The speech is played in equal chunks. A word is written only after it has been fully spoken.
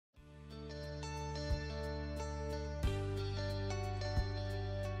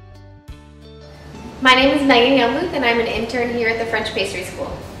My name is Meghan Jungbluth and I'm an intern here at the French Pastry School.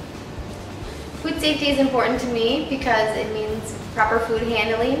 Food safety is important to me because it means proper food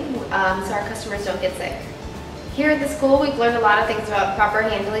handling so our customers don't get sick. Here at the school we've learned a lot of things about proper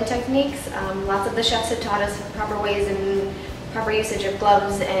handling techniques. Lots of the chefs have taught us proper ways and proper usage of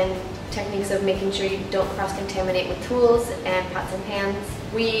gloves and techniques of making sure you don't cross-contaminate with tools and pots and pans.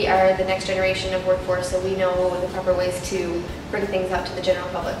 We are the next generation of workforce, so we know the proper ways to bring things out to the general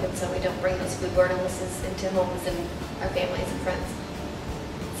public, and so we don't bring those foodborne illnesses into homes and our families and friends.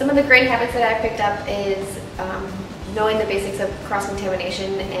 Some of the great habits that I've picked up is knowing the basics of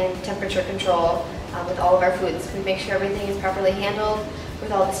cross-contamination and temperature control with all of our foods. We make sure everything is properly handled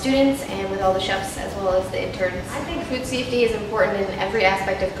with all the students and with all the chefs as well as the interns. I think food safety is important in every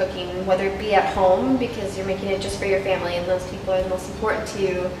aspect of cooking, whether it be at home because you're making it just for your family and those people are the most important to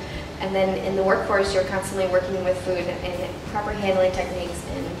you, and then in the workforce you're constantly working with food and proper handling techniques,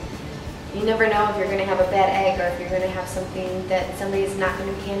 and you never know if you're going to have a bad egg or if you're going to have something that somebody's not going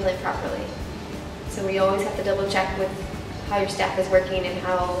to be handling properly. So we always have to double check with how your staff is working and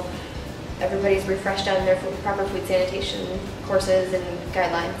how everybody's refreshed on their proper food sanitation courses and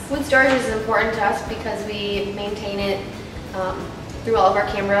guidelines. Food storage is important to us because we maintain it through all of our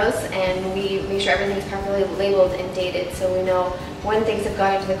Cambros, and we make sure everything's properly labeled and dated so we know when things have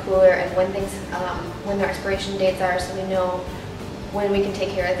gone into the cooler and when their expiration dates are, so we know when we can take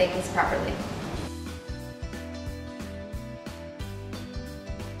care of things properly.